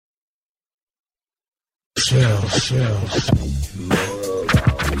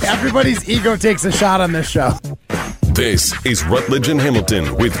Everybody's ego takes a shot on this show. This is Rutledge and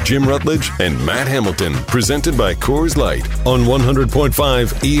Hamilton with Jim Rutledge and Matt Hamilton, presented by Coors Light on 100.5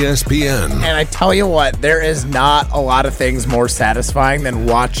 ESPN. And I tell you what, there is not a lot of things more satisfying than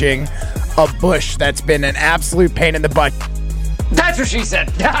watching a bush that's been an absolute pain in the butt. That's what she said.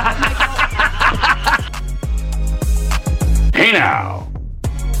 Hey now.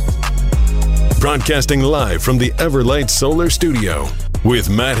 Broadcasting live from the Everlight Solar Studio.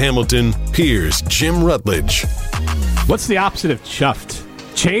 With Matt Hamilton, here's Jim Rutledge. What's the opposite of chuffed?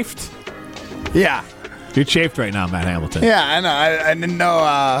 Chafed? Yeah. You're chafed right now, Matt Hamilton. Yeah, I know. I didn't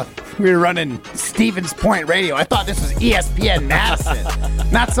know we were running Stevens Point Radio. I thought this was ESPN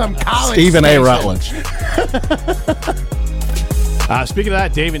Madison, not some college Stephen station. A. Rutledge. Speaking of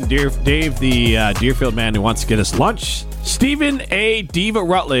that, Dave, the Deerfield man who wants to get us lunch. Stephen A. Diva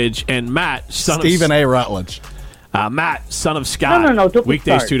Rutledge and Matt, Stephen A. Rutledge. Matt, son of Scott. No, don't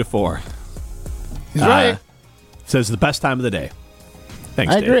weekdays start. 2 to 4. He's right. Says the best time of the day.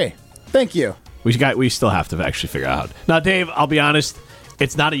 Thanks, I Dave. agree. Thank you. We still have to actually figure out. Now, Dave, I'll be honest,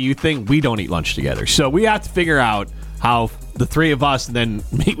 it's not a you thing. We don't eat lunch together. So we have to figure out how the three of us then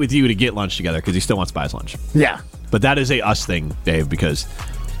meet with you to get lunch together because he still wants to buy us lunch. Yeah. But that is a us thing, Dave, because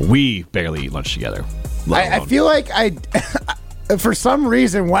we barely eat lunch together. I feel like for some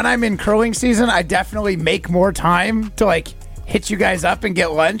reason, when I'm in curling season, I definitely make more time to hit you guys up and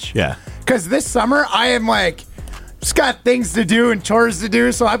get lunch. Yeah. Because this summer, I am just got things to do and chores to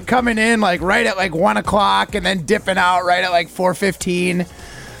do, so I'm coming in right at 1 o'clock and then dipping out right at 4:15.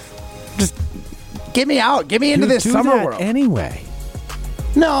 Just get me out, get me into this summer world. Anyway.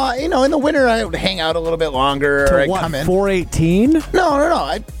 No, in the winter I would hang out a little bit longer. Or I'd come in 4:18? No.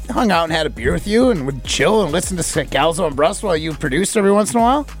 I hung out and had a beer with you and would chill and listen to Scalzo and Bruss while you produced every once in a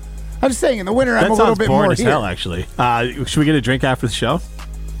while. I'm just saying, in the winter I'm a little bit more boring as here. hell, actually. Should we get a drink after the show?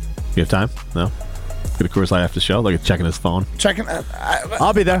 You have time? No? Get a Coors Light after the show? Look at checking his phone. Checking.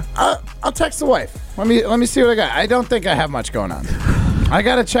 I'll be there. I'll text the wife. Let me see what I got. I don't think I have much going on. I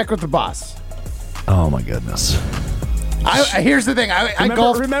got to check with the boss. Oh, my goodness. Here's the thing. I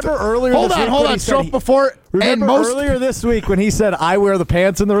golfed. Remember earlier Hold this week on. when he said before. Remember earlier this week when he said, I wear the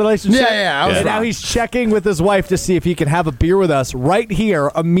pants in the relationship? Yeah. And now he's checking with his wife to see if he can have a beer with us right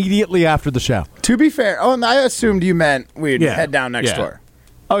here immediately after the show. To be fair, and I assumed you meant we'd head down next door.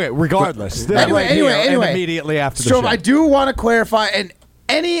 Okay, regardless. Anyway. And immediately after the show. I do want to clarify, and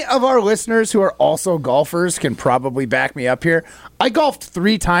any of our listeners who are also golfers can probably back me up here. I golfed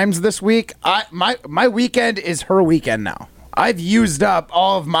 3 times this week. My weekend is her weekend now. I've used up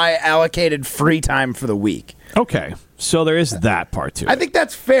all of my allocated free time for the week. Okay, so there is that part too. I think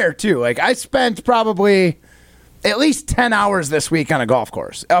that's fair too. I spent probably at least 10 hours this week on a golf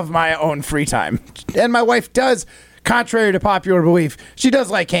course of my own free time. And my wife does, contrary to popular belief, she does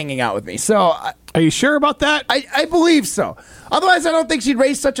like hanging out with me. So are you sure about that? I believe so. Otherwise, I don't think she'd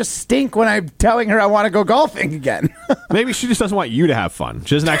raise such a stink when I'm telling her I want to go golfing again. Maybe she just doesn't want you to have fun.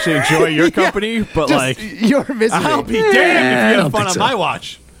 She doesn't actually enjoy your company, but your misery. I'll be damned if you have fun on my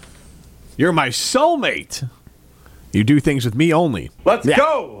watch. You're my soulmate. You do things with me only. Let's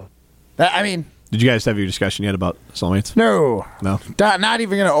go. Did you guys have your discussion yet about soulmates? No. No? Not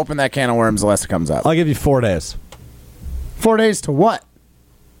even going to open that can of worms unless it comes up. I'll give you 4 days. 4 days to what?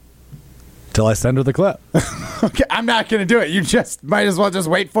 Till I send her the clip. Okay, I'm not going to do it. You just might as well just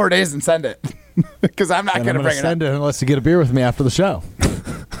wait 4 days and send it. Because I'm not going to bring it up. Send it unless you get a beer with me after the show.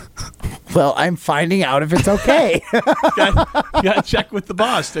 Well, I'm finding out if it's okay. You got to check with the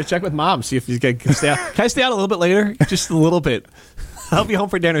boss. Check with mom. See if you can stay out. Can I stay out a little bit later? Just a little bit. I'll be home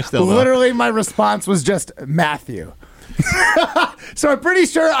for dinner still. Literally, my response was just Matthew. So I'm pretty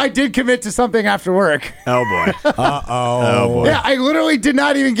sure I did commit to something after work. Oh, boy. Oh, boy. Yeah, I literally did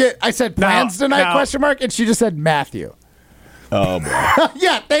not even get... I said plans tonight, question mark, and she just said Matthew. Oh, boy.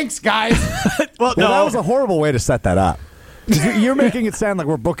 Yeah, thanks, guys. Well, that was a horrible way to set that up. You're making it sound like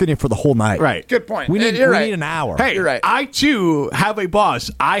we're booking you for the whole night. Right. Good point. We need an hour. Hey, you're right. I, too, have a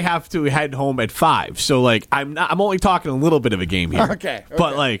boss. I have to head home at 5. So, I'm only talking a little bit of a game here. Okay.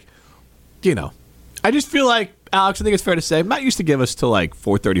 But, I just feel like, Alex, I think it's fair to say, Matt used to give us till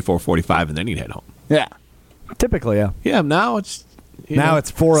 4:30, 4:45, and then he'd head home. Yeah. Typically, yeah. Yeah, now it's... Now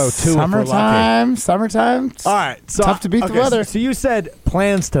it's 4:02. Summertime. All right. So, tough to beat the weather. So you said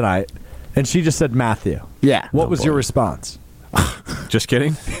plans tonight, and she just said Matthew. Yeah. What was your response? Just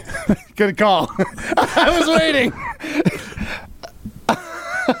kidding. Good call. I was waiting.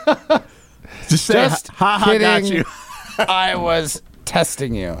 Just say, Just ha, got kidding. you. I was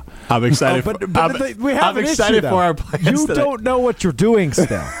testing you. I'm excited. We have I'm an excited issue, for our plans You today. don't know what you're doing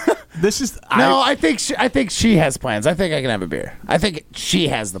still. This is I think she has plans. I think I can have a beer. I think she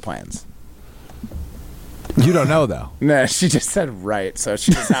has the plans. You don't know, though. No, she just said right, so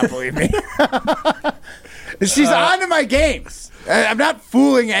she does not believe me. She's on to my games. I'm not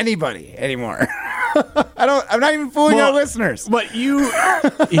fooling anybody anymore. I'm not even fooling our listeners. But you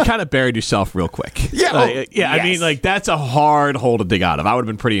kind of buried yourself real quick. Yeah, I yes. mean, like that's a hard hole to dig out of. I would have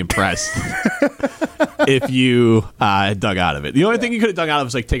been pretty impressed if you had dug out of it. The only thing you could have dug out of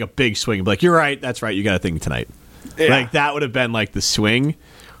was like take a big swing and be like, "You're right, that's right, you got a thing tonight." Yeah. Like that would have been like the swing.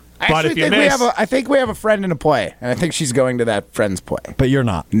 But if you miss, I think we have a friend in a play, and I think she's going to that friend's play. But you're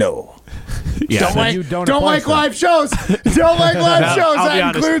not. No. Yeah. Don't So like, don't like live shows. Don't like live shows. I'll be That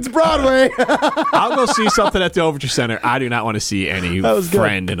honest. includes Broadway. I'll go see something at the Overture Center. I do not want to see any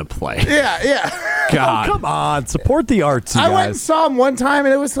friend in a play. Yeah. God. Oh, come on. Support the arts, you I went and guys. saw him one time,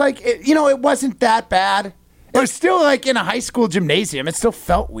 and it was like, it wasn't that bad. It was still like in a high school gymnasium. It still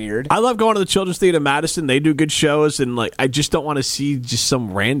felt weird. I love going to the Children's Theater in Madison. They do good shows, and like I just don't want to see just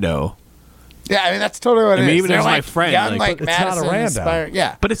some rando. Yeah, I mean, that's totally what it is. Even They're as my like friend, young, like, it's not a Madison rando. inspired.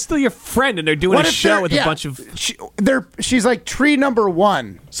 Yeah. But it's still your friend, and they're doing What a if show they're- with yeah, a bunch of. She's like tree number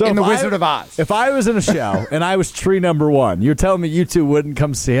one in The Wizard of Oz. If I was in a show and I was tree number one, you're telling me you two wouldn't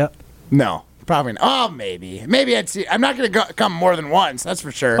come see it? No, probably not. Oh, maybe. Maybe I'd see. I'm not going to come more than once, that's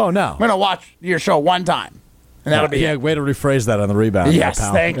for sure. Oh, no. I'm going to watch your show one time, and that'll be Yeah, it. way to rephrase that on the rebound. Yes, there,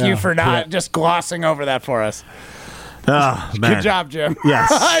 pal. thank you Yeah. for not just glossing over that for us. Oh, man. Good job, Jim. Yes.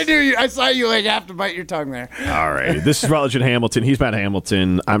 I knew you. I saw you like have to bite your tongue there. All right. This is Rutledge and Hamilton. He's Matt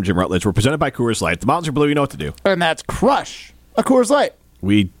Hamilton. I'm Jim Rutledge. We're presented by Coors Light. The mountains are blue. You know what to do. And that's Crush, a Coors Light.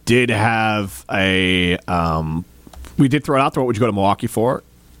 We did have we did throw it out there. What would you go to Milwaukee for?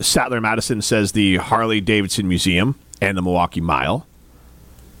 Sattler Madison says the Harley Davidson Museum and the Milwaukee Mile.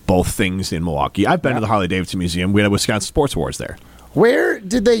 Both things in Milwaukee. I've been to the Harley Davidson Museum. We had a Wisconsin Sports Awards there. Where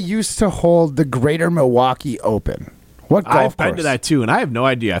did they used to hold the Greater Milwaukee Open? What golf I've course? been to that too, and I have no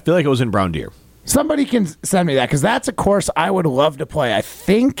idea. I feel like it was in Brown Deer. Somebody can send me that because that's a course I would love to play. I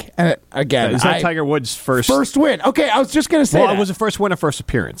think, and again, Is that Tiger Woods' first win? Okay, I was just going to say Well, that. it was the first win or first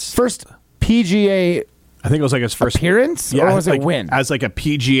appearance. First PGA I think it was like his first appearance, or was like, it win? as like a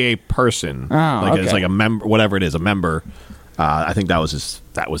PGA person, Oh, as okay. like a member, whatever it is, a member. I think that was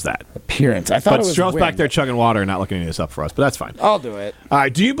that. Appearance. I thought But it was Stroh's win. back there chugging water and not looking this up for us, but that's fine. I'll do it. All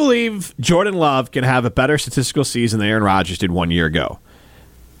right. Do you believe Jordan Love can have a better statistical season than Aaron Rodgers did 1 year ago?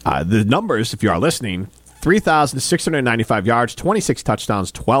 The numbers, if you are listening, 3,695 yards, 26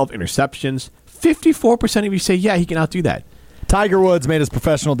 touchdowns, 12 interceptions. 54% of you say, yeah, he can outdo that. Tiger Woods made his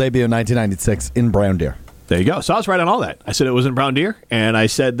professional debut in 1996 in Brown Deer. There you go. So I was right on all that. I said it was in Brown Deer, and I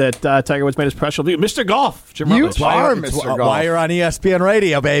said that Tiger Woods made his professional debut. Mr. Golf, Jim You Rutledge. are It's Mr. Golf. why you're on ESPN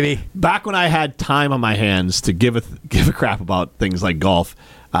Radio, baby. Back when I had time on my hands to give a crap about things like golf,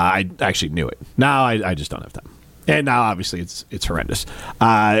 I actually knew it. Now I just don't have time. And now, obviously, it's horrendous.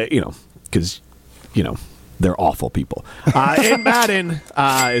 Because, they're awful people. In Madden,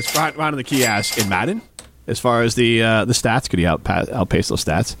 is rounding the key ass in Madden, as far as the stats, could he outpace those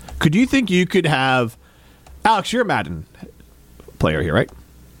stats? Could you think you could have... Alex, you're a Madden player here, right?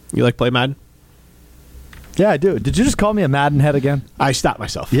 You like play Madden? Yeah, I do. Did you just call me a Madden head again? I stopped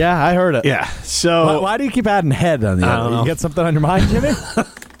myself. Yeah, I heard it. Yeah. So Why do you keep adding head on the I don't end? know. You get something on your mind, Jimmy?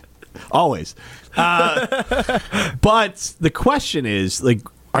 always. But the question is, like,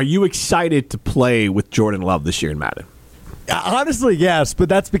 are you excited to play with Jordan Love this year in Madden? Honestly, yes, but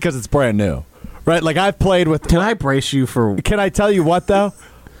that's because it's brand new. Right? Like, I've played with... Can I brace you for... Can I tell you what, though?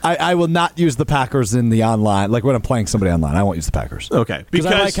 I will not use the Packers in the online. Like, when I'm playing somebody online, I won't use the Packers. Okay. Because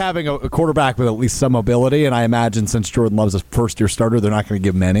I like having a quarterback with at least some mobility, and I imagine since Jordan Love's a first-year starter, they're not going to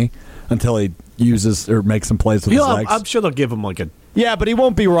give him any until he uses or makes some plays with his legs. I'm sure they'll give him like a... Yeah, but he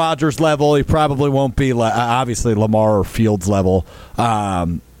won't be Rodgers level. He probably won't be, obviously, Lamar or Fields level.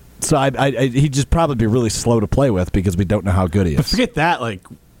 So he'd just probably be really slow to play with because we don't know how good he But is. forget that. Like,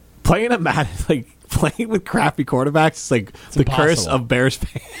 playing a Madden, like, playing with crappy quarterbacks is like the curse impossible. of Bears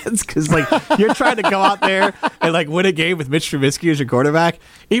fans. Because, like, you're trying to go out there and, like, win a game with Mitch Trubisky as your quarterback.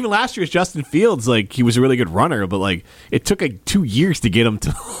 Even last year's Justin Fields, like, he was a really good runner, but, like, it took, like, 2 years to get him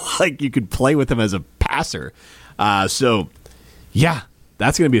to, like, you could play with him as a passer. So, yeah,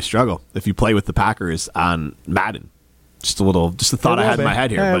 that's going to be a struggle if you play with the Packers on Madden. Just a thought I had in my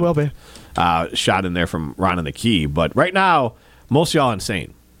head here. Yeah, it will be. Shot in there from Ron and the Key. But right now, most of y'all are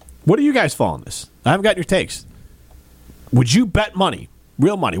insane. What do you guys fall on this? I haven't gotten your takes. Would you bet money,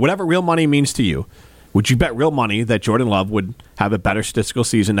 real money, whatever real money means to you, would you bet real money that Jordan Love would have a better statistical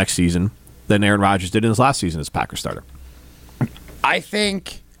season next season than Aaron Rodgers did in his last season as Packer starter? I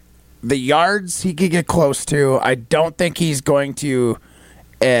think the yards he could get close to. I don't think he's going to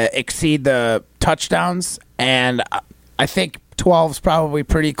exceed the touchdowns, and I think 12's probably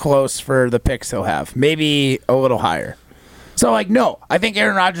pretty close for the picks he'll have. Maybe a little higher. So, no, I think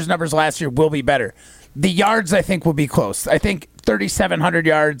Aaron Rodgers' numbers last year will be better. The yards, I think, will be close. I think 3,700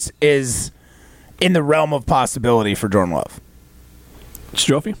 yards is in the realm of possibility for Jordan Love.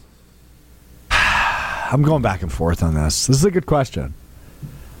 Strophy? I'm going back and forth on this. This is a good question.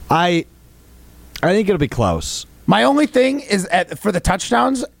 I think it'll be close. My only thing is for the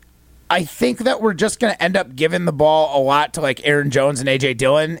touchdowns, I think that we're just going to end up giving the ball a lot to Aaron Jones and A.J.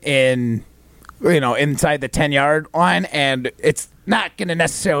 Dillon inside the 10-yard line, and it's not going to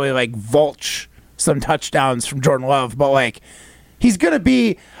necessarily vulch some touchdowns from Jordan Love, but he's going to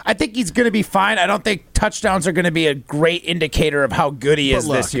be, I think he's going to be fine. I don't think touchdowns are going to be a great indicator of how good he is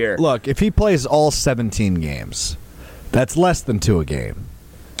this year. Look, if he plays all 17 games, that's less than 2 a game.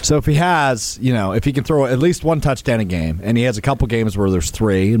 So if he has, if he can throw at least 1 touchdown a game, and he has a couple games where there's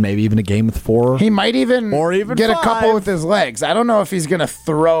 3, and maybe even a game with 4. He might even get 5. a couple with his legs. I don't know if he's going to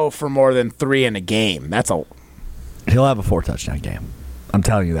throw for more than 3 in a game. He'll have a 4 touchdown game. I'm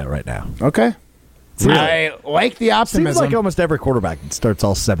telling you that right now. Okay. I like the optimism. Seems like almost every quarterback that starts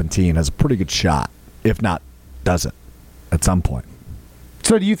all 17 has a pretty good shot, if not doesn't, at some point.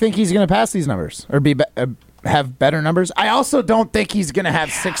 So do you think he's going to pass these numbers or have better numbers? I also don't think he's going to have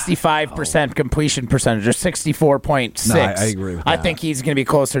 65% completion percentage or 64.6. No, I agree with that. I think he's going to be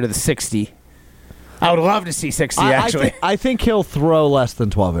closer to the 60. I would love to see 60, actually. I think he'll throw less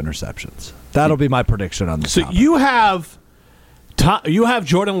than 12 interceptions. That'll be my prediction on this. So you have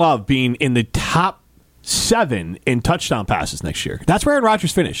Jordan Love being in the top 7 in touchdown passes next year. That's where Aaron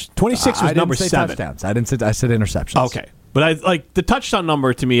Rodgers finished. 26 was number 7. Touchdowns. I said interceptions. Okay. But the touchdown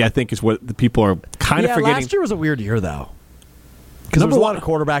number to me, I think, is what the people are kind of forgetting. Last year was a weird year, though. Because there was a lot of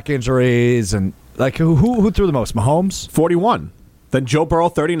quarterback injuries, and who threw the most? Mahomes? 41. Then Joe Burrow,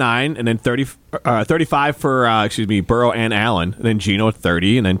 39, and then 35 for, Burrow and Allen. And then Geno at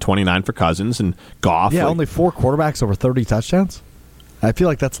 30, and then 29 for Cousins and Goff. Yeah, only 4 quarterbacks over 30 touchdowns? I feel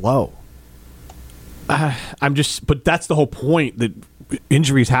like that's low. But that's the whole point, that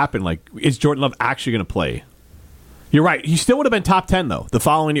injuries happen. Is Jordan Love actually going to play? You're right. He still would have been top 10, though. The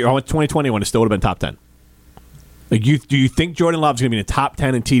following year, 2021, it still would have been top 10. Do you think Jordan Love's going to be in the top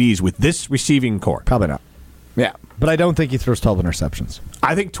 10 in TDs with this receiving core? Probably not. Yeah. But I don't think he throws 12 interceptions.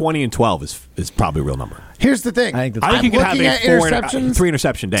 I think 20 and 12 is probably a real number. Here's the thing. I think he could have a 3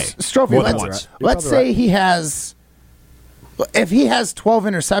 interception day. Strophy, let's say he has... If he has 12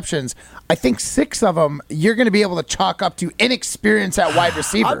 interceptions, I think 6 of them you're going to be able to chalk up to inexperience at wide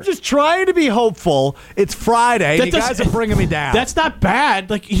receiver. I'm just trying to be hopeful. It's Friday. You guys are bringing me down. That's not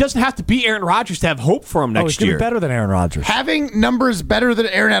bad. He doesn't have to be Aaron Rodgers to have hope for him next he's year. Be better than Aaron Rodgers. Having numbers better than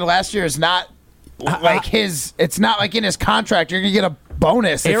Aaron had last year is not his. It's not like in his contract. You're going to get a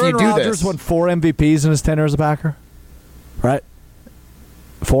bonus if you do this. Aaron Rodgers won 4 MVPs in his tenure as a Packer, right?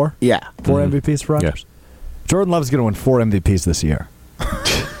 4? Yeah, 4 MVPs for Rodgers. Yeah. Jordan Love's going to win 4 MVPs this year.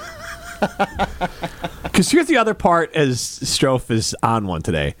 Because here's the other part, as Strofe is on one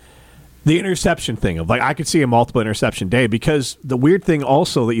today. The interception thing of I could see a multiple interception day, because the weird thing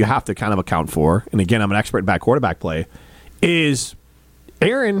also that you have to kind of account for, and again, I'm an expert in bad quarterback play, is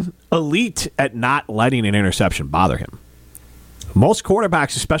Aaron elite at not letting an interception bother him. Most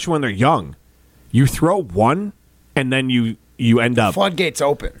quarterbacks, especially when they're young, you throw one and then you end up... Floodgates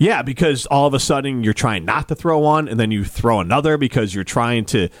open. Yeah, because all of a sudden you're trying not to throw one, and then you throw another because you're trying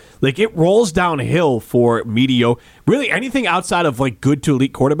to... it rolls downhill for mediocre... Really, anything outside of, good to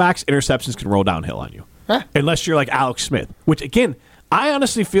elite quarterbacks, interceptions can roll downhill on you. Huh? Unless you're like Alex Smith. Which, again, I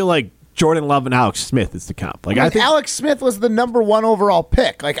honestly feel like Jordan Love and Alex Smith is the comp. I think Alex Smith was the number 1 overall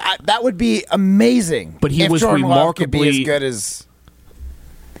pick. That would be amazing. But he was Jordan Love could remarkably... be as good as...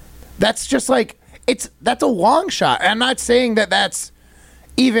 That's just that's a long shot. I'm not saying that that's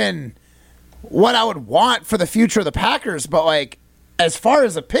even what I would want for the future of the Packers, but as far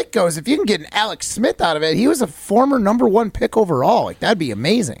as a pick goes, if you can get an Alex Smith out of it, he was a former number 1 pick overall. That'd be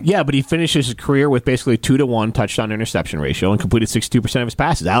amazing. Yeah, but he finishes his career with basically 2-to-1 touchdown interception ratio and completed 62% of his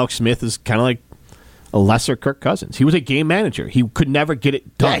passes. Alex Smith is kind of like a lesser Kirk Cousins. He was a game manager. He could never get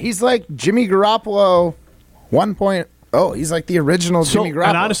it done. Yeah, he's like Jimmy Garoppolo 1.0. He's like the original Jimmy Garoppolo.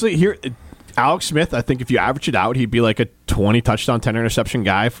 And honestly, here... Alex Smith, I think if you average it out, he'd be like a 20 touchdown, 10 interception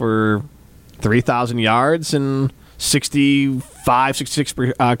guy for 3,000 yards and 65, 66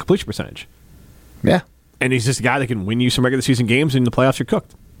 completion percentage. Yeah. And he's just a guy that can win you some regular season games, and in the playoffs you're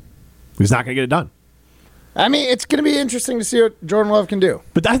cooked. He's not going to get it done. I mean, it's going to be interesting to see what Jordan Love can do.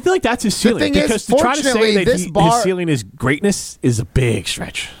 But I feel like that's his ceiling. The thing because is, to try to say that his his ceiling is greatness is a big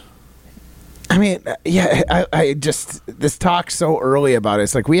stretch. I mean, yeah, I just this talk so early about it.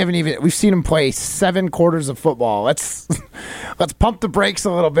 It's like we've seen him play 7 quarters of football. Let's pump the brakes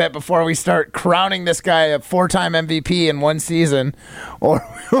a little bit before we start crowning this guy a 4-time MVP in one season, or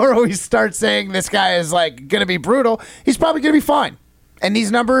we start saying this guy is like going to be brutal. He's probably going to be fine. And these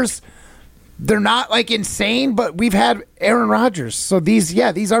numbers, they're not like insane, but we've had Aaron Rodgers, so these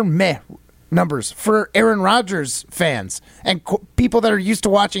are meh numbers for Aaron Rodgers fans and people that are used to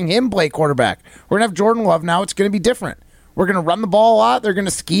watching him play quarterback. We're going to have Jordan Love now. It's going to be different. We're going to run the ball a lot. They're going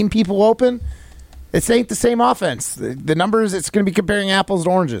to scheme people open. It ain't the same offense. The numbers, it's going to be comparing apples to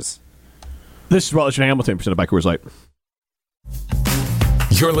oranges. This is Rutledge and Hamilton, presented by Coors Light.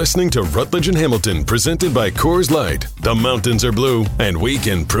 You're listening to Rutledge and Hamilton, presented by Coors Light. The mountains are blue, and we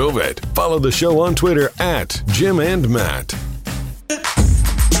can prove it. Follow the show on Twitter at Jim and Matt.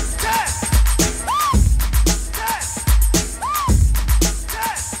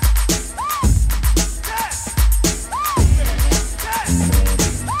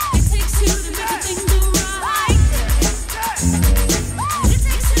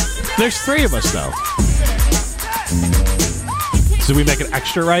 There's 3 of us, though. So we make it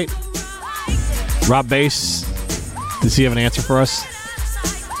extra right? Rob Bass, does he have an answer for us?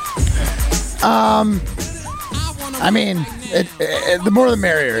 I mean, the more the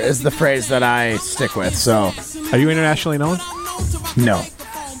merrier is the phrase that I stick with. So, Are you internationally known? no.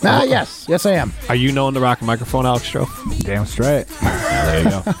 Yes, I am. Are you known to rock a microphone, Alex Stroh? Damn straight. There you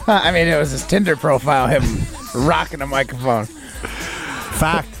go. I mean, it was his Tinder profile, him rocking a microphone.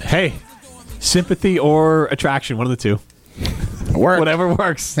 Fact. Hey, sympathy or attraction, one of the two. Work. Whatever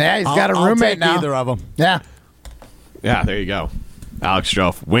works. Yeah, he's got a I'll roommate take now. either of them. Yeah. Yeah, there you go. Alex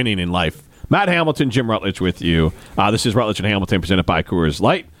Stroh, winning in life. Matt Hamilton, Jim Rutledge with you. This is Rutledge and Hamilton, presented by Coors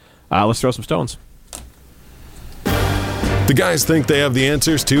Light. Let's throw some stones. The guys think they have the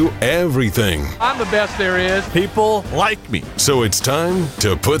answers to everything. I'm the best there is. People like me. So it's time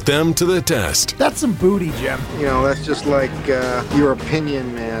to put them to the test. That's some booty, Jim. You know, that's just like your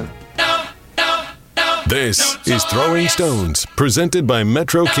opinion, man. This is Throwing Stones, presented by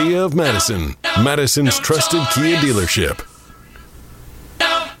Metro Kia of Madison, Madison's trusted Kia dealership.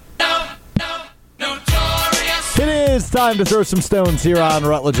 It is time to throw some stones here on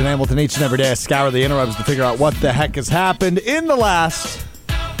Rutledge and Hamilton. Each and every day I scour the interwebs to figure out what the heck has happened in the last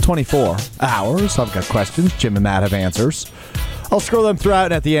 24 hours. I've got questions. Jim and Matt have answers. I'll scroll them throughout,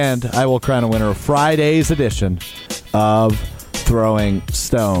 and at the end, I will crown a winner of Friday's edition of Throwing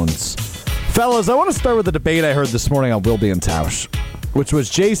Stones. Fellas, I want to start with the debate I heard this morning on Wilde and Tausch, which was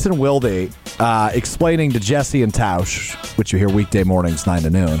Jason Wilde explaining to Jesse and Tausch, which you hear weekday mornings 9 to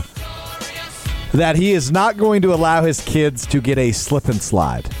noon, that he is not going to allow his kids to get a slip and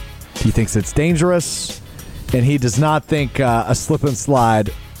slide. He thinks it's dangerous, and he does not think a slip and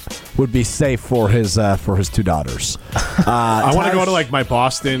slide would be safe for his 2 daughters. I want to go to like my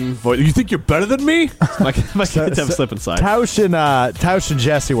Boston voice. You think you're better than me? My kids have a slip and slide. Tausch and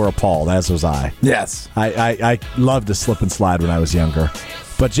Jesse were appalled, as was I. Yes. I loved a slip and slide when I was younger.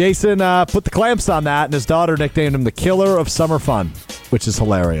 But Jason put the clamps on that, and his daughter nicknamed him the killer of summer fun, which is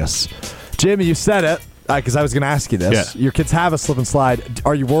hilarious. Jim, you said it, because I was going to ask you this. Yeah. Your kids have a slip and slide.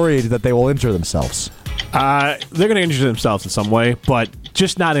 Are you worried that they will injure themselves? They're going to injure themselves in some way, but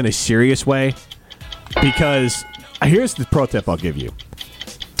just not in a serious way. Because here's the pro tip I'll give you.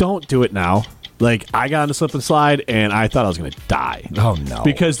 Don't do it now. Like, I got on a slip and slide, and I thought I was going to die. Oh, no.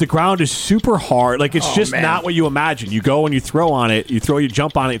 Because the ground is super hard. Like, it's just not what you imagine. You go and you throw on it, you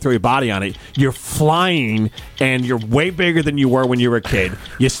jump on it, you throw your body on it. You're flying, and you're way bigger than you were when you were a kid.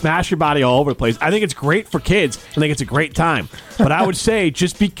 You smash your body all over the place. I think it's great for kids. I think it's a great time. But I would say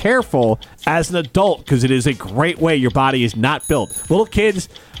just be careful as an adult, because it is a great way. Your body is not built. Little kids,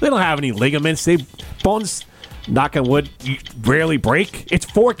 they don't have any ligaments. Bones, knock on wood, you rarely break. It's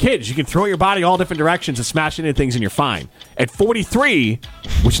for kids. You can throw your body all different directions and smash into things, and you're fine. At 43,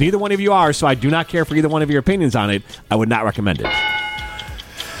 which neither one of you are, so I do not care for either one of your opinions on it, I would not recommend it.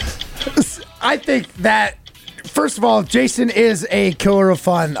 I think that, first of all, Jason is a killer of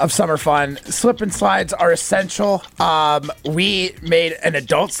summer fun. Slip and slides are essential. We made an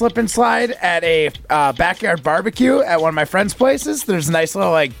adult slip and slide at a backyard barbecue at one of my friends' places. There's a nice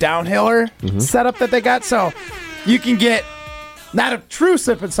little like downhiller setup that they got, so you can get not a true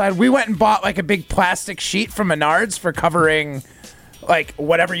slip and slide. We went and bought like a big plastic sheet from Menards for covering like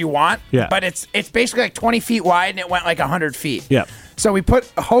whatever you want. Yeah. But it's basically like 20 feet wide, and it went like 100 feet. Yeah. So we put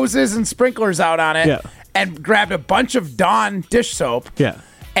hoses and sprinklers out on it. Yeah. And grabbed a bunch of Dawn dish soap. Yeah.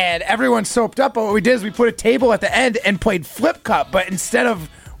 And everyone soaped up. But what we did is we put a table at the end and played flip cup. But instead of,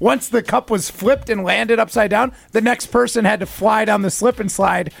 once the cup was flipped and landed upside down, the next person had to fly down the slip and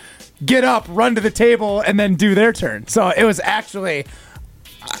slide get up, run to the table, and then do their turn. So it was actually,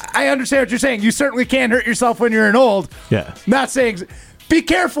 I understand what you're saying. You certainly can hurt yourself when you're an old. Yeah. Not saying, be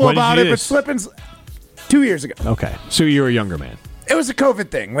careful When did about you it, do but this? slipping 2 years ago. Okay. So you were a younger man. It was a COVID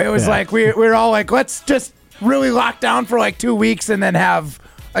thing. It was Yeah. like, we were all like, let's just really lock down for like 2 weeks and then have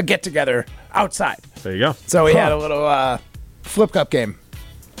a get-together outside. There you go. So we had a little flip cup game.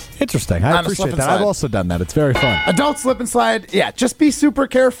 Interesting. I On a appreciate slip and that. I've slide. also done that. It's very fun. Adult slip and slide, yeah, just be super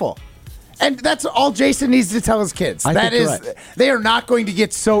careful. And that's all Jason needs to tell his kids. I That think you're is, right. they are not going to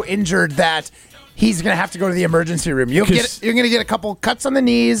get so injured that he's going to have to go to the emergency room. You're going to get a couple cuts on the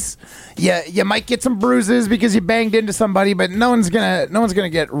knees. You might get some bruises because you banged into somebody, but no one's gonna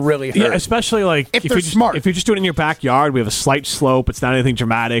get really hurt. Yeah, especially like If if they're you just, smart. If you just do it in your backyard, we have a slight slope. It's not anything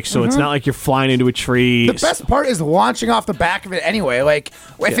dramatic, so it's not like you're flying into a tree. The best part is launching off the back of it anyway. Like,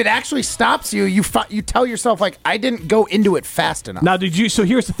 if it actually stops you, you tell yourself, like, I didn't go into it fast enough. Now, did you? So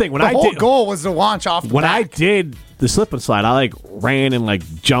here's the thing: when the I whole did, goal was to launch off the when I back. did the slip and slide, I like ran and like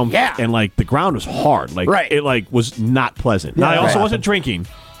jumped, Yeah. and like the ground was hard. Like Right. it like was not pleasant. Now, I also right. wasn't drinking.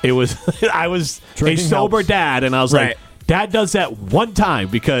 It was I was Drinking a sober helps. dad, and I was Right. like, Dad does that one time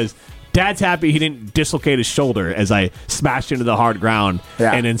because Dad's happy he didn't dislocate his shoulder as I smashed into the hard ground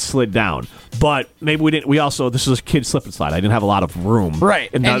Yeah. and then slid down. But maybe we didn't. We also this was a kid slip and slide. I didn't have a lot of room,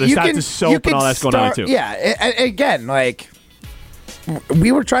 Right. And, there's not the soap and all that's going on too. Yeah. Again, like,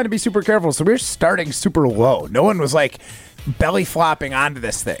 we were trying to be super careful, so we were starting super low. No one was, like, belly flopping onto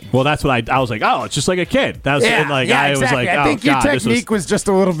this thing. Well, that's what I was like. Oh, it's just like a kid. That was Yeah, and like yeah, I exactly. was like, I oh think God, your this technique was just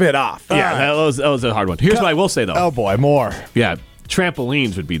a little bit off. Yeah, that was a hard one. Here's what I will say though. Oh boy, more. Yeah,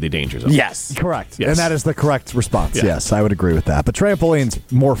 trampolines would be the danger zone. Yes. Correct. Yes. And that is the correct response. Yeah. Yes, I would agree with that. But trampoline's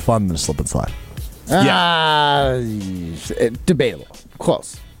more fun than slip and slide. Debatable.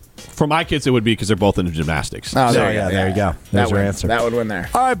 Close. For my kids, it would be because they're both into gymnastics. Oh, there you go. There's your win. answer. That would win there.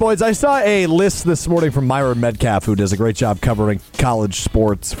 All right, boys. I saw a list this morning from Myron Metcalf, who does a great job covering college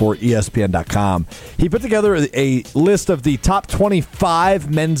sports for ESPN.com. He put together a list of the top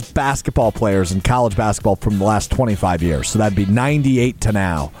 25 men's basketball players in college basketball from the last 25 years. So that'd be 98 to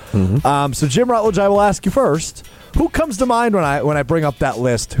now. So, Jim Rutledge, I will ask you first. Who comes to mind when I bring up that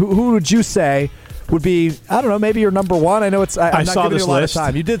list? Who would you say would be, I don't know, maybe your number one? I know it's. I'm not saw giving this you a lot list. of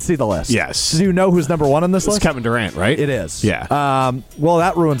time. You did see the list. Yes. Do you know who's number one on this It's list? Kevin Durant, right? It is. Yeah. Well,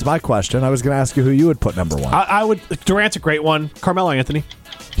 that ruins my question. I was going to ask you who you would put number one. I would. Durant's a great one. Carmelo Anthony.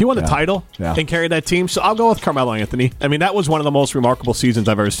 He won the title and carried that team, so I'll go with Carmelo Anthony. I mean, that was one of the most remarkable seasons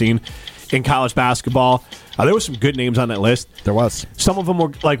I've ever seen in college basketball. There were some good names on that list. There was. Some of them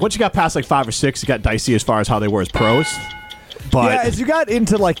were like once you got past like 5 or 6, it got dicey as far as how they were as pros. But Yeah, as you got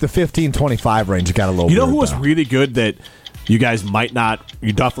into like the 15-25 range, it got a little you know weird, who was though. really good that you guys might not,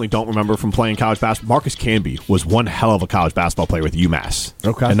 you definitely don't remember from playing college basketball? Marcus Camby was one hell of a college basketball player with UMass.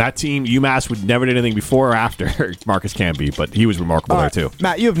 Okay. And that team, UMass, would never did anything before or after Marcus Camby, but he was remarkable All there right. too.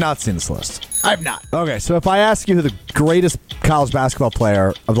 Matt, you have not seen this list. I've not. Okay, so if I ask you who the greatest college basketball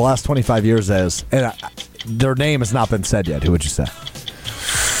player of the last 25 years is, and their name has not been said yet, who would you say?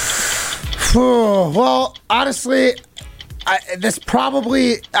 Well, honestly, this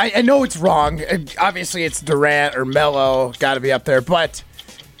probably, I know it's wrong. Obviously, it's Durant or Melo, got to be up there. But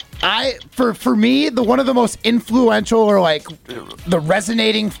for me, one of the most influential or like the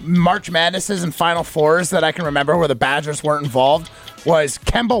resonating March Madnesses and Final Fours that I can remember where the Badgers weren't involved was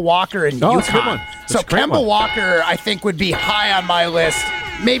Kemba Walker and Oh, that's a good UConn. one. So That's a great Kemba one. Walker, I think, would be high on my list.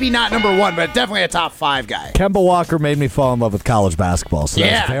 Maybe not number one, but definitely a top 5 guy. Kemba Walker made me fall in love with college basketball, so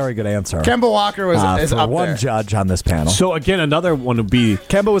that's Yeah. a very good answer. Kemba Walker is for up one there. judge on this panel. So again, another one would be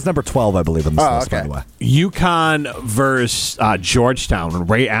Kemba was number 12, I believe, on this Oh, list, by okay. the way. UConn versus Georgetown when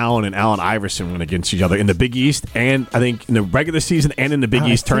Ray Allen and Allen Iverson went against each other in the Big East, and I think in the regular season and in the Big I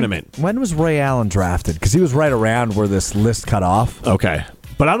East think- tournament. When was Ray Allen drafted? Because he was right around where this list cut off. Okay.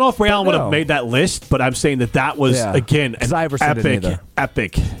 But I don't know if Ray Allen would no. have made that list, but I'm saying that was, Yeah. again, 'Cause an Iverson didn't either.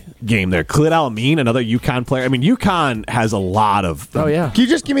 epic game there. Khalid Al-Amin, another UConn player. I mean, UConn has a lot of... Oh, yeah. Can you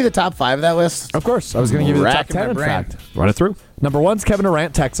just give me the top 5 of that list? Of course. I was going to give you the top Racking 10, my in brain. fact. Run it through. Number 1's Kevin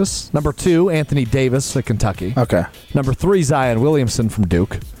Durant, Texas. Number 2, Anthony Davis at Kentucky. Okay. Number 3, Zion Williamson from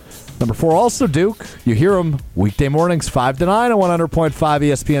Duke. Number 4, also Duke. You hear him weekday mornings, 5 to 9 on 100.5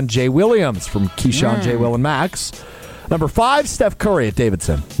 ESPN. Jay Williams from Keyshawn, J. Will, and Max. Number 5, Steph Curry at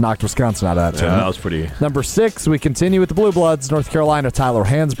Davidson. Knocked Wisconsin out of that Yeah, tournament. that was pretty... Number 6, we continue with the Blue Bloods, North Carolina, Tyler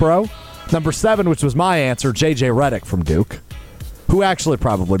Hansbrough. Number 7, which was my answer, J.J. Redick from Duke, who actually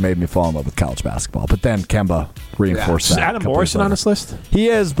probably made me fall in love with college basketball. But then Kemba reinforced Is that. a Adam couple Morrison years on later. this list? He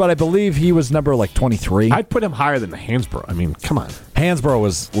is, but I believe he was number 23. I'd put him higher than Hansbrough. I mean, come on. Hansbrough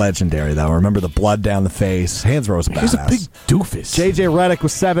was legendary, though. Remember the blood down the face? Hansbrough was a badass. He's a big doofus. J.J. Redick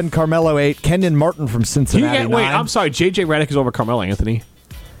was 7, Carmelo 8, Kenyon Martin from Cincinnati 9. Wait, I'm sorry. J.J. Redick is over Carmelo Anthony?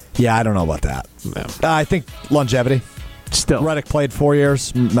 Yeah, I don't know about that. No. I think longevity. Still. Redick played 4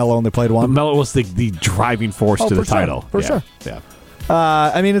 years. Melo only played 1. Melo was the driving force to the title. For sure. Yeah.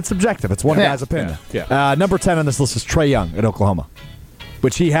 I mean, it's subjective. It's one guy's opinion. Yeah. Number 10 on this list is Trae Young at Oklahoma,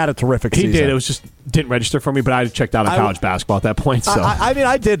 which he had a terrific season. He did. It was just didn't register for me, but I checked out of college basketball at that point. So I mean,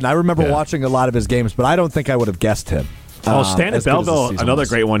 I did, and I remember watching a lot of his games, but I don't think I would have guessed him. Stan and Belleville, another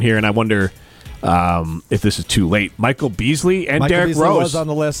great one here, and I wonder if this is too late. Michael Beasley and Derrick Rose was on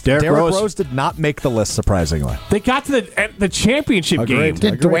the list. Derrick Rose did not make the list, surprisingly. They got to the championship game.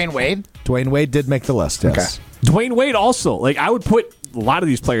 Did Dwayne Wade? Dwayne Wade did make the list, yes. Okay. Dwayne Wade also. Like, I would put a lot of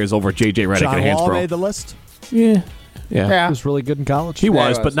these players over J.J. Redick John and Wall Hansbrough. made the list. Yeah. He was really good in college. He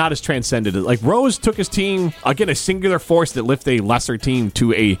was, but not as transcendent. Like, Rose took his team, again, a singular force that lifted a lesser team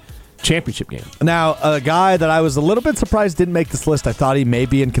to a championship game. Now, a guy that I was a little bit surprised didn't make this list, I thought he may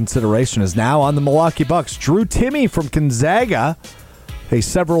be in consideration, is now on the Milwaukee Bucks. Drew Timme from Gonzaga, a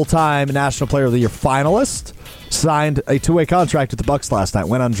several-time National Player of the Year finalist, signed a 2-way contract with the Bucks last night,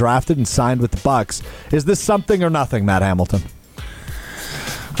 went undrafted and signed with the Bucks. Is this something or nothing, Matt Hamilton?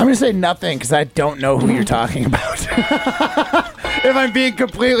 I'm going to say nothing because I don't know who you're talking about. If I'm being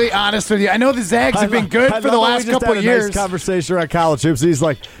completely honest with you. I know the Zags have been good for the last couple of years. Nice conversation around college hoops. He's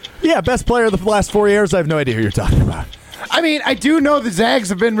like, yeah, best player of the last 4 years. I have no idea who you're talking about. I mean, I do know the Zags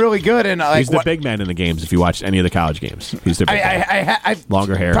have been really good. And he's the big man in the games if you watch any of the college games. He's the big man. I've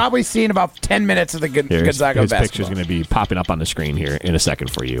longer hair. Probably seen about 10 minutes of the Gonzaga basketball. His picture's going to be popping up on the screen here in a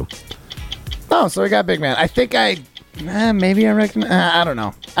second for you. Oh, so we got big man. I think maybe I recognize. I don't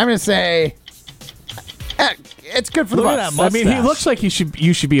know. I'm going to say it's good for the Bucks. I mean, he looks like you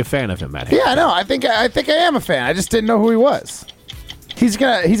should be a fan of him, Matt. Yeah, no, I think I am a fan. I just didn't know who he was. He's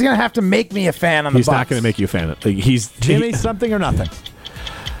gonna have to make me a fan on the Bucks. He's not going to make you a fan. He's Jimmy, something or nothing.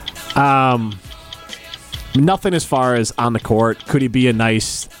 Nothing as far as on the court. Could he be a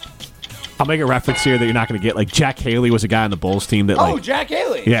nice? I'll make a reference here that you're not going to get. Like Jack Haley was a guy on the Bulls team that. Jack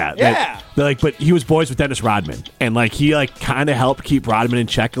Haley. Yeah. But he was boys with Dennis Rodman, and he kind of helped keep Rodman in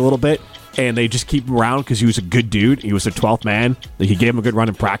check a little bit, and they just keep him around because he was a good dude. He was their 12th man. He gave him a good run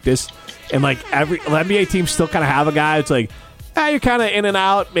in practice, and every NBA team still kind of have a guy. It's like, you're kind of in and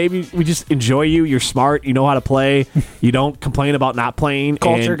out. Maybe we just enjoy you. You're smart. You know how to play. You don't complain about not playing.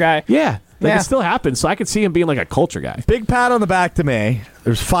 Culture guy. Yeah. It still happens, so I could see him being like a culture guy. Big pat on the back to me.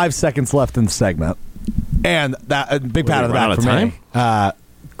 There's 5 seconds left in the segment. And that big pat on the back for me.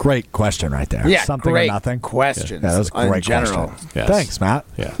 Great question right there. Yeah, something great or nothing. Questions. Yeah, that was a great general. question. Yes. Thanks, Matt.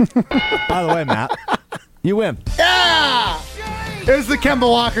 Yeah. By the way, Matt, you win. Yeah! It was the Kemba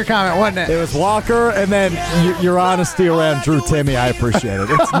Walker comment, wasn't it? It was Walker, and then your honesty around Drew Timme, I appreciate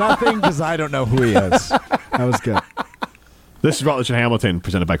it. It's nothing because I don't know who he is. That was good. This is Rutledge and Hamilton,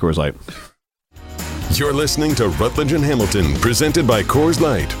 presented by Coors Light. You're listening to Rutledge and Hamilton, presented by Coors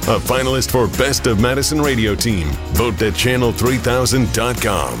Light, a finalist for Best of Madison Radio Team. Vote at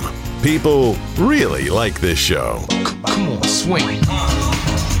channel3000.com. People really like this show. Come on, swing.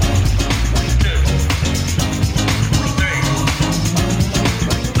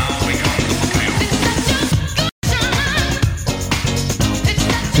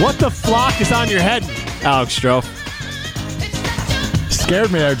 What the flock is on your head, Alex Stroh?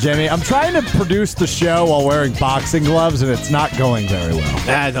 Scared me there, Jimmy. I'm trying to produce the show while wearing boxing gloves, and it's not going very well.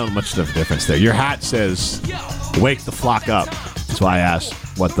 I don't know much of a difference there. Your hat says, wake the flock up. That's why I asked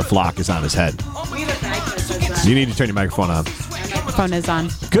what the flock is on his head. You need to turn your microphone on. Microphone is on.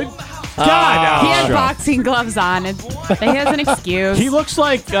 Good God, He has Stroh. boxing gloves on. He has an excuse. He looks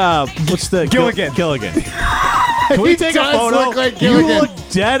like, what's the... Gilligan. Gilligan. Can we take a does photo? look like You Gilligan. look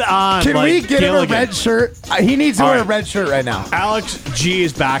dead on. Can we get him a Gilligan. red shirt? He needs to All wear a right. red shirt right now. Alex G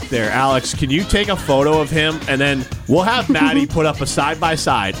is back there. Alex, can you take a photo of him, and then we'll have Maddie put up a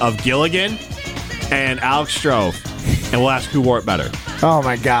side-by-side of Gilligan and Alex Stroh, and we'll ask who wore it better. Oh,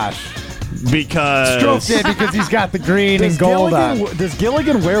 my gosh. Because... Stroke did because he's got the green and gold on. Does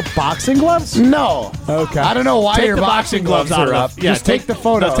Gilligan wear boxing gloves? No. Okay. I don't know why Take your the boxing gloves out are of up. the, yeah, Just take the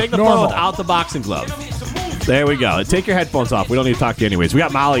photo. No, take the Normal. photo without the boxing glove. There we go. Take your headphones off. We don't need to talk to you anyways. We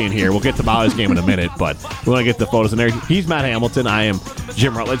got Molly in here. We'll get to Molly's game in a minute, but we want to get the photos in there. He's Matt Hamilton. I am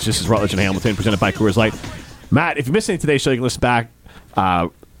Jim Rutledge. This is Rutledge and Hamilton, presented by Coors Light. Matt, if you missed any of today's show, you can listen back.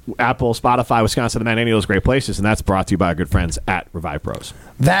 Apple, Spotify, Wisconsin, the Man, any of those great places, and that's brought to you by our good friends at Revive Pros.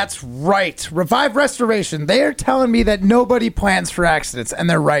 That's right. Revive Restoration. They are telling me that nobody plans for accidents, and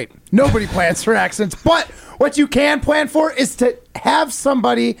they're right. Nobody plans for accidents, but what you can plan for is to have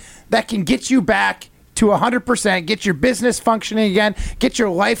somebody that can get you back to 100%, get your business functioning again, get your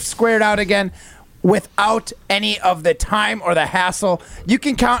life squared out again without any of the time or the hassle. You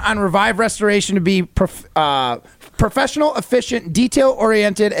can count on Revive Restoration to be professional, efficient,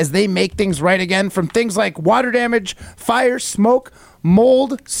 detail-oriented as they make things right again, from things like water damage, fire, smoke,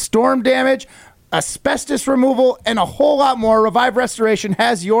 mold, storm damage, asbestos removal, and a whole lot more. Revive Restoration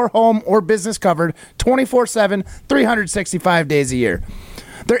has your home or business covered 24/7, 365 days a year.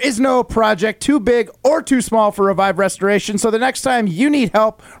 There is no project too big or too small for Revive Restoration, so the next time you need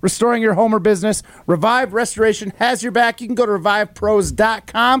help restoring your home or business, Revive Restoration has your back. You can go to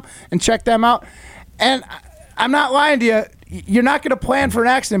revivepros.com and check them out. And I'm not lying to you. You're not going to plan for an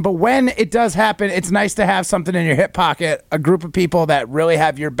accident, but when it does happen, it's nice to have something in your hip pocket, a group of people that really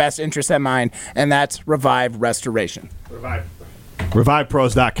have your best interests in mind, and that's Revive Restoration.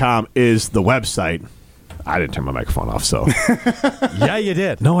 RevivePros.com is the website. I didn't turn my microphone off, so. Yeah, you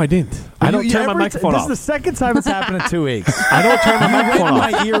did. No, I didn't. I don't turn my microphone off. This is the second time it's happened in 2 weeks. I don't turn my microphone in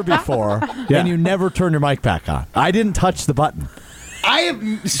off. my ear before, and you never turn your mic back on. I didn't touch the button.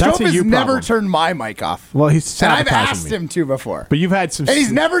 Strope has you never problem. turned my mic off. Well, he's and I've sabotaging asked me. him to before. But you've had some... And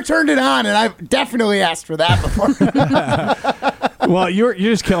he's never turned it on, and I've definitely asked for that before. Well, you're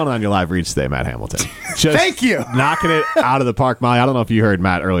just killing it on your live reads today, Matt Hamilton. Just Thank you. Knocking it out of the park, Molly. I don't know if you heard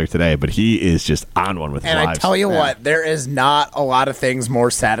Matt earlier today, but he is just on one with his And lives. I tell you what, there is not a lot of things more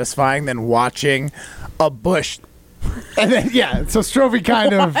satisfying than watching a bush. And then, so Strovey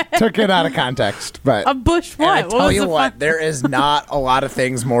kind of took it out of context. But A bush and I what? tell you was the what, fun- there is not a lot of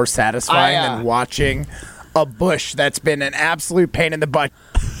things more satisfying than watching a bush that's been an absolute pain in the butt.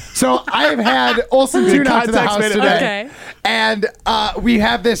 So I've had Olsen tune out to the context house made it today. Okay. And we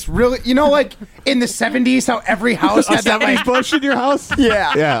have this really, like in the 70s, how every house had that 70s bush in your house?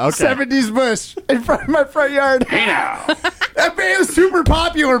 Yeah. Yeah, okay. 70s bush in front of my front yard. Hey now. That band was super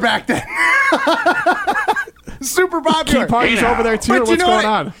popular back then. Super popular. Key parties over there, too, or But what's going what?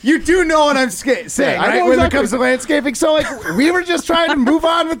 on? You do know what I'm saying, I right? know When exactly. it comes to landscaping. So, we were just trying to move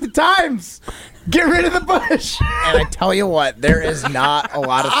on with the times. Get rid of the bush. And I tell you what, there is not a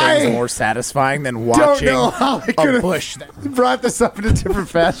lot of things more satisfying than watching know how I a could've bush. brought this up in a different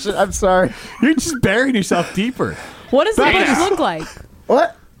fashion. I'm sorry. You're just burying yourself deeper. What does the bush look like?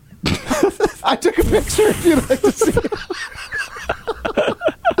 What? I took a picture if you'd like to see it.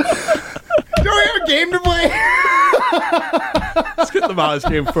 Do we have a game to play? Let's get the Molly's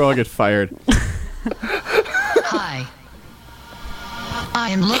game before I get fired. Hi. I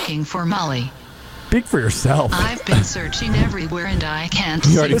am looking for Molly. Speak for yourself. I've been searching everywhere and I can't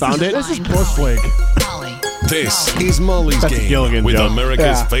You already seem found to it? This is find Bush Molly. League. Molly. This is Molly's That's a Game Gilligan with joke.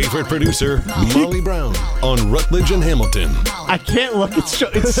 America's favorite producer, Molly Brown, on Rutledge and Hamilton. I can't look. It's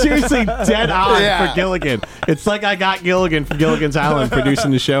seriously dead on for Gilligan. It's like I got Gilligan from Gilligan's Island producing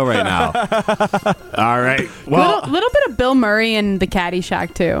the show right now. All right. Well, Little bit of Bill Murray and the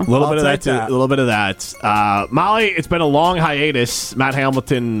Caddyshack too. a little I'll bit of that, take too. that. A little bit of that. Molly, it's been a long hiatus. Matt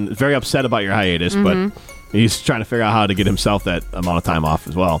Hamilton is very upset about your hiatus, but he's trying to figure out how to get himself that amount of time off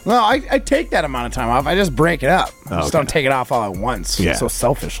as well. Well, I take that amount of time off. I just break it up. I just okay. don't take it off all at once. Yeah. So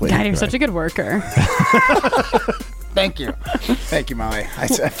selfishly. God, you're such a good worker. Thank you. Thank you, Molly. I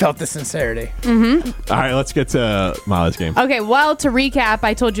felt the sincerity. All right, let's get to Molly's game. Okay, well, to recap,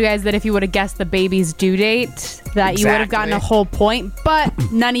 I told you guys that if you would have guessed the baby's due date, that you would have gotten a Exactly. whole point, but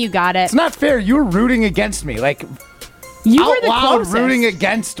none of you got it. It's not fair. You were rooting against me. Like, You were out the loud closest rooting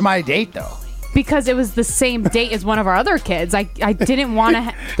against my date, though. because it was the same date as one of our other kids. I didn't want to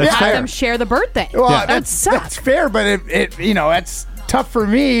have fair. them share the birthday. Well, That would that's suck. fair, but it that's tough for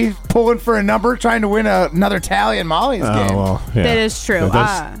me pulling for a number, trying to win another tally in Molly's game. Well, yeah. That is true. That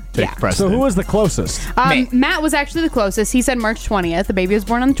does take yeah. So precedent. who was the closest? Me. Matt was actually the closest. He said March 20th. The baby was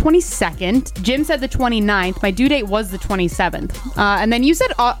born on the 22nd. Jim said the 29th. My due date was the 27th. And then you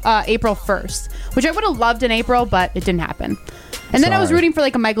said April 1st, which I would have loved in April, but it didn't happen. And then I was Sorry. rooting for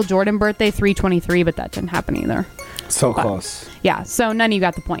like a Michael Jordan birthday, 3/23, but that didn't happen either. So close. Yeah, so none of you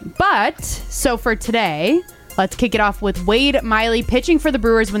got the point. But, so for today, let's kick it off with Wade Miley pitching for the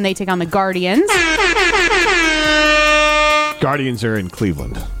Brewers when they take on the Guardians. Guardians are in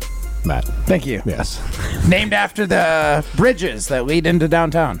Cleveland, Matt. Thank you. Yes. Named after the bridges that lead into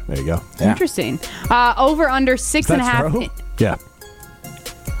downtown. There you go. Yeah. Interesting. Over under 6.5. true? Yeah.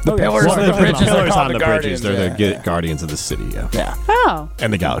 The pillars Well, of the the bridges are pillars called on the the bridges. Guardians. They're Yeah. the guardians of the city, yeah. Yeah. Oh.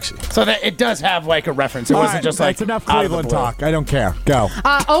 And the galaxy. So that it does have like a reference. It wasn't just like that's enough out of the Cleveland blue. talk. I don't care. Go.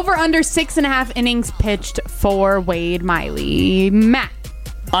 Over under 6.5 innings pitched for Wade Miley. Matt.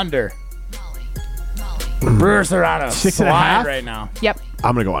 Under. Brewers are on a 6.5? slide right now. Yep.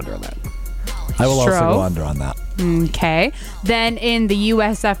 I'm going to go under on that. I will also Stroh. go under on that. Okay. Then in the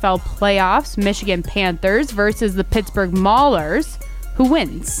USFL playoffs, Michigan Panthers versus the Pittsburgh Maulers. Who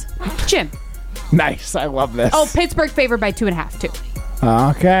wins? Jim. Nice. I love this. Oh, Pittsburgh favored by 2.5 too.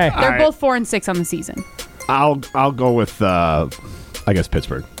 Okay. They're both 4-6 on the season. I'll go with I guess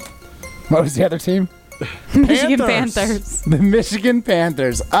Pittsburgh. What was the other team? Michigan Panthers. The Michigan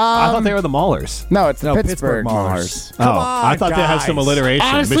Panthers. I thought they were the Maulers. No, it's No, Pittsburgh Pittsburgh Maulers. Come Oh, on, I thought they had some guys. alliteration.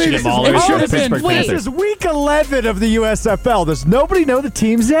 Honestly, Michigan this is- Maulers it or should've been- Pittsburgh wait. This Panthers. is week 11 of the USFL. Does nobody know the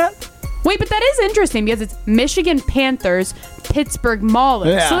teams yet? Wait, but that is interesting because it's Michigan Panthers, Pittsburgh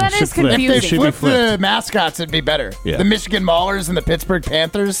Maulers. Yeah, so that should is flip. If they confusing. Should be flip the flipped. mascots, it'd be better. Yeah. The Michigan Maulers and the Pittsburgh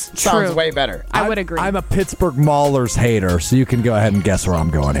Panthers sounds True. way better. I would agree. I'm a Pittsburgh Maulers hater, so you can go ahead and guess where I'm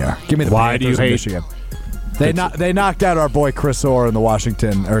going here. Give me the Why do Panthers you in hate- Michigan. They knocked out our boy Chris Orr in the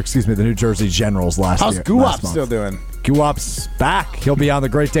the New Jersey Generals last How's year. Guwap last month. still doing? Guwap's back. He'll be on the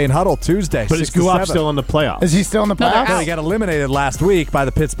Great Dane Huddle Tuesday. But is 6 to Guwap 7. still in the playoffs? Is he still in the they're playoffs? out. He got eliminated last week by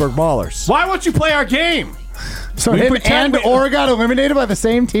the Pittsburgh Maulers. Why won't you play our game? So We him pretend and we- Orr got eliminated by the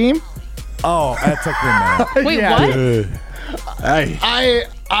same team? Oh, that took me a minute. Wait, Yeah. what? Hey. I,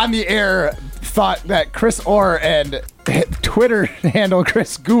 on the air, thought that Chris Orr and Twitter handle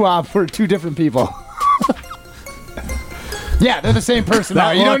Chris Guwap were two different people. Yeah, they're the same person now.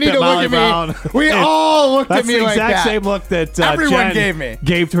 That You don't look need that to look Molly at me. Brown- We Hey, all looked That's at me the like exact that. same look that Everyone Jen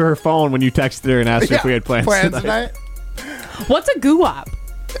gave to her phone when you texted her and asked her if we had plans, tonight. What's a guwap?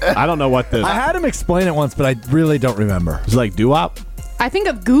 I don't know what this I had him explain it once, but I really don't remember. is. Like doo-wop? I think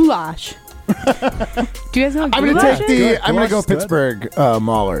of goulash. Do you guys know what I'm gonna goulash take is? the. I'm gonna go Goulash is good. Pittsburgh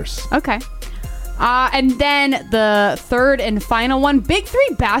Maulers. Okay. And then the third and final one, Big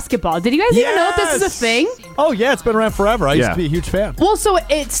Three basketball. Did you guys even know if this is a Yes! thing? Oh, yeah, it's been around forever. I used Yeah. to be a huge fan. Well, so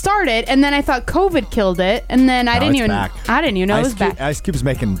it started, and then I thought COVID killed it, and then I didn't it's even. back. I didn't even know it was back. Ice Cube's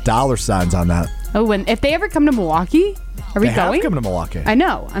making dollar signs on that. Oh, and if they ever come to Milwaukee, are we They have going? come to Milwaukee. I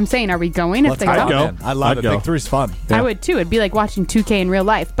know. I'm saying, are we going if Let's they go. come? go. Man. I love I'd it. go. Big Three's fun. I would too. It'd be like watching 2K in real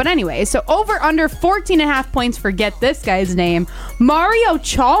life. But anyway, so over under 14.5 points for get this guy's name, Mario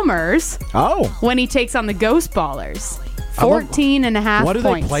Chalmers, Oh. when he takes on the Ghost Ballers. I love- 14.5 What do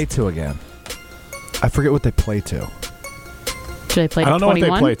points. they play to again? I forget what they play to. Should they play I don't know 21?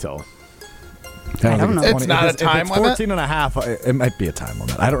 what they play till. I don't know. It's not a time it's limit? 14 and a half. It might be a time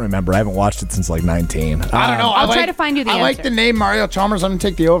limit. I don't remember. I haven't watched it since like 19. I don't know. I'll try to find you the I like answer. the name Mario Chalmers. I'm gonna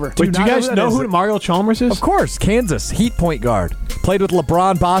take the over. Wait, do you not guys know who know that who is? Mario Chalmers is? Of course, Kansas Heat point guard played with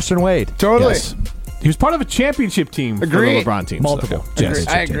LeBron, Bosh, and Wade. Totally. Yes. He was part of a championship team for Agreed. the LeBron team. Multiple. So, yes. Agreed.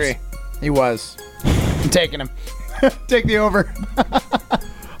 I agree. He was. I'm taking him. Take the over.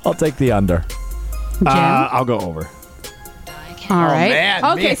 I'll take the under. Jim? I'll go over. All right. man,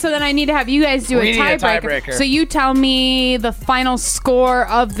 Okay, me- so then I need to have you guys do We a need a tiebreaker. tiebreaker. So you tell me the final score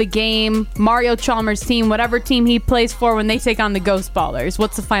of the game. Mario Chalmers' team, whatever team he plays for when they take on the Ghost Ballers.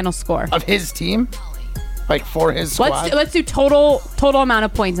 What's the final score? Of his team? Like for his squad? Let's do total amount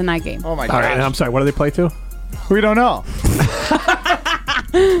of points in that game. Oh my All god. right, and I'm sorry. What do they play to? We don't know.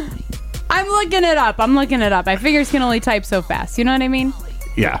 I'm looking it up. I figures can only type so fast. You know what I mean?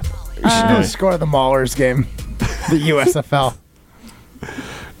 Yeah. We should do a score of the Maulers game. The USFL.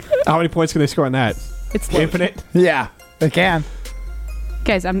 How many points can they score on that? It's Infinite. Yeah, they can.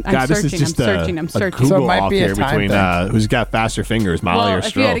 Guys, I'm God, this is searching. just I'm a searching. Google So it might off be a here time between thing. who's got faster fingers, Molly Well, or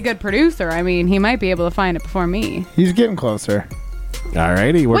if you had a Stroh. good producer, I mean, he might be able to find it before me. He's getting closer. All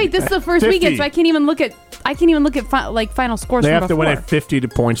righty. Wait, this is the first 50. weekend, so I can't even look at. final scores. They from have to win before. at 50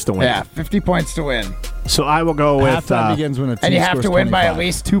 points to win. Yeah, 50 points to win. So I will go with. Halftime begins when a team And you have scores to win by 25. at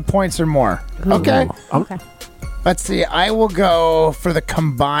least 2 points or more. Okay. Okay. Let's see. I will go for the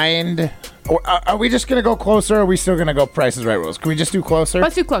combined. Or are we just going to go closer or are we still going to go Prices Right rules? Can we just do closer?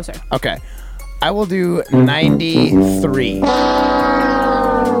 Let's do closer. Okay. I will do 93.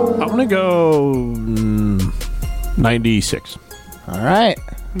 I'm going to go 96. All right.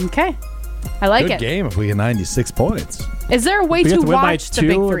 Okay. I like Good it. game if we get 96 points. Is there a way We have to to win by watch the 2.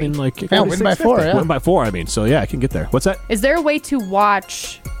 Big I Three? mean, like, Yeah, win by 4, yeah. Win by 4, I mean. So, yeah, I can get there. What's that? Is there a way to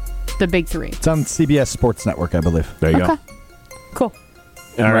watch the Big Three? It's on CBS Sports Network, I believe. There you Okay. Cool. go.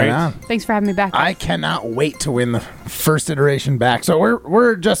 All right. on. Thanks for having me back. I cannot wait to win the first iteration back. So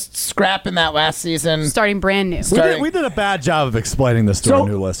we're just scrapping that last season. Starting brand new. Starting- We did a bad job of explaining this to So- our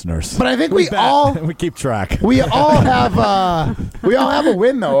new listeners. But I think we bet. all we keep track. we all have a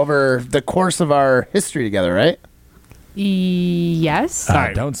win though over the course of our history together, right? Yes. All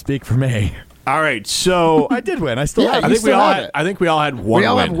right. Don't speak for me. All right, so I did win. I still Yeah, have you it. I think we all had one We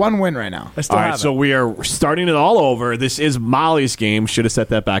all win. have one win right now. I still All right, have so it. we are starting it all over. This is Molly's game. Should have set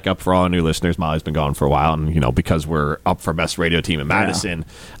that back up for all new listeners. Molly's been gone for a while, and because we're up for best radio team in Madison,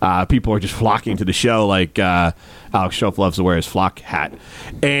 people are just flocking to the show. Like Alex Schoaf loves to wear his flock hat.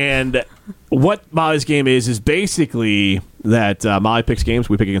 And what Molly's game is basically that Molly picks games,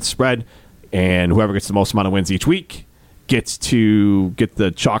 we pick against the spread, and whoever gets the most amount of wins each week gets to get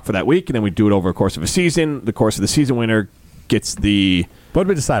the chalk for that week, and then we do it over the course of a season. The course of the season winner gets the What did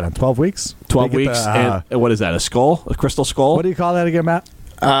we decide on? 12 weeks? 12 We get weeks. the, And what is that? A skull? A crystal skull? what do you call that again, Matt?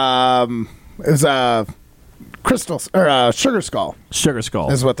 It was a crystal or sugar skull Sugar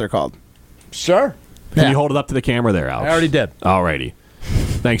skull. is what they're called. Sure. Can Yeah. you hold it up to the camera there, Alex? I already did. Alrighty.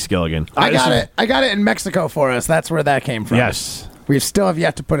 Thanks, Gilligan. I got it. I got it in Mexico for us. That's where that came from. Yes. We still have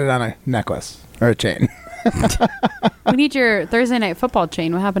yet to put it on a necklace or a chain. We need your Thursday night football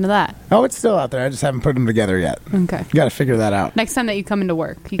chain. What happened to that? Oh, it's still out there. I just haven't put them together yet. Okay. You got to figure that out. Next time that you come into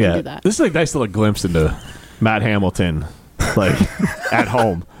work, you can do that. This is a nice little glimpse into Matt Hamilton, like, at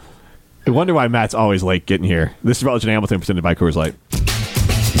home. I wonder why Matt's always late getting here. This is Rutledge and Hamilton, presented by Coors Light.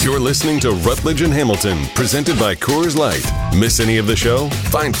 You're listening to Rutledge and Hamilton, presented by Coors Light. Miss any of the show?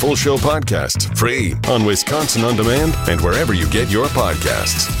 Find full show podcasts free on Wisconsin On Demand and wherever you get your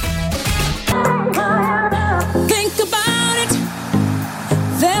podcasts. Think about it.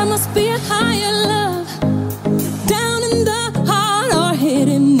 There must be a higher love down in the heart or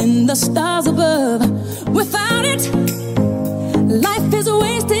hidden in the stars above. Without it, life is a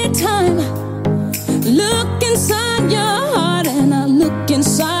wasted time. Look inside your heart and I look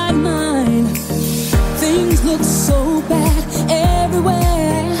inside mine. Things look so bad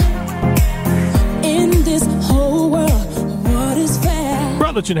everywhere in this whole world. What is fair?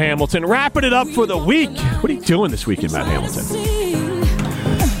 Rutledge and Hamilton, wrapping it up for the week. What are you doing this weekend, Matt Hamilton?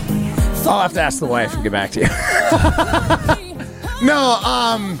 I'll have to ask the wife and get back to you. No,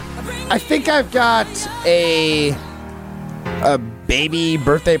 I think I've got a baby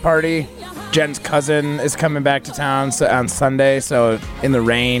birthday party. Jen's cousin is coming back to town on Sunday, so in the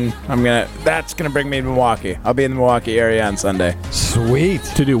rain, that's gonna bring me to Milwaukee. I'll be in the Milwaukee area on Sunday. Sweet.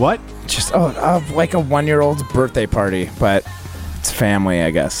 To do what? Just like a 1-year-old's birthday party, but it's family,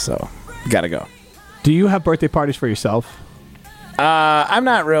 I guess. So gotta go. Do you have birthday parties for yourself? I'm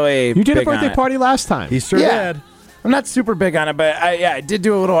not really. You did a big on birthday it. party last time. He sure Yeah. did. I'm not super big on it, but I did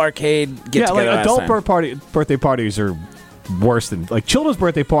do a little arcade get Yeah, like together. adult birthday parties are worse than like children's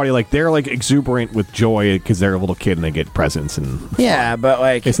birthday party. Like they're like exuberant with joy because they're a little kid and they get presents and Yeah, but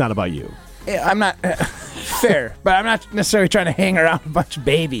like it's not about you. I'm not fair, but I'm not necessarily trying to hang around a bunch of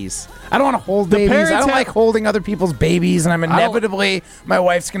babies. I don't want to hold babies. I parents don't have- like holding other people's babies, and I'm inevitably my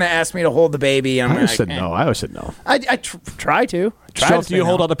wife's going to ask me to hold the baby, and I I'm always like, said no. I always said no. I try to. So do you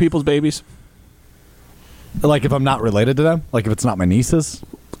hold other people's babies? Like if I'm not related to them? Like if it's not my nieces?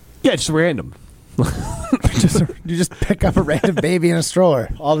 Yeah, just random. You just pick up a random baby in a stroller.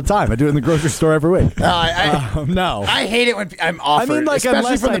 All the time. I do it in the grocery store every week. No. I hate it when I'm offered, I mean, like, especially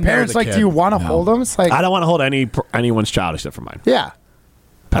unless from I the know parents. the Like, kid. do you want to No. hold them? It's like, I don't want to hold anyone's child except for mine. yeah.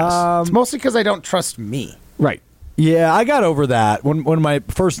 Pass. It's mostly because I don't trust me. Right. Yeah, I got over that. When my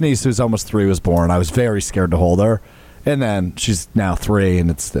first niece, who's almost 3, was born, I was very scared to hold her. And then she's now 3,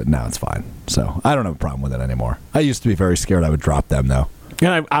 and now it's fine. So I don't have a problem with it anymore. I used to be very scared I would drop them, though.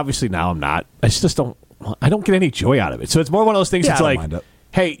 And obviously now I'm not. I just don't. I don't get any joy out of it. So it's more one of those things. Yeah, It's I don't like, mind it.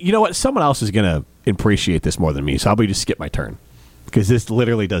 hey, you know what? Someone else is gonna appreciate this more than me. So I'll just skip my turn because this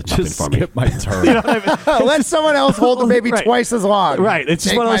literally does nothing Just for me. skip my turn. You know what I mean? Let someone else hold the baby Right. twice as long. Right. It's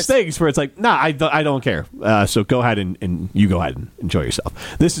just Take one of my- those things where it's like, nah, I don't care. So go ahead and you go ahead and enjoy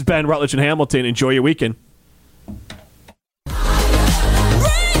yourself. This has been Rutledge and Hamilton. Enjoy your weekend.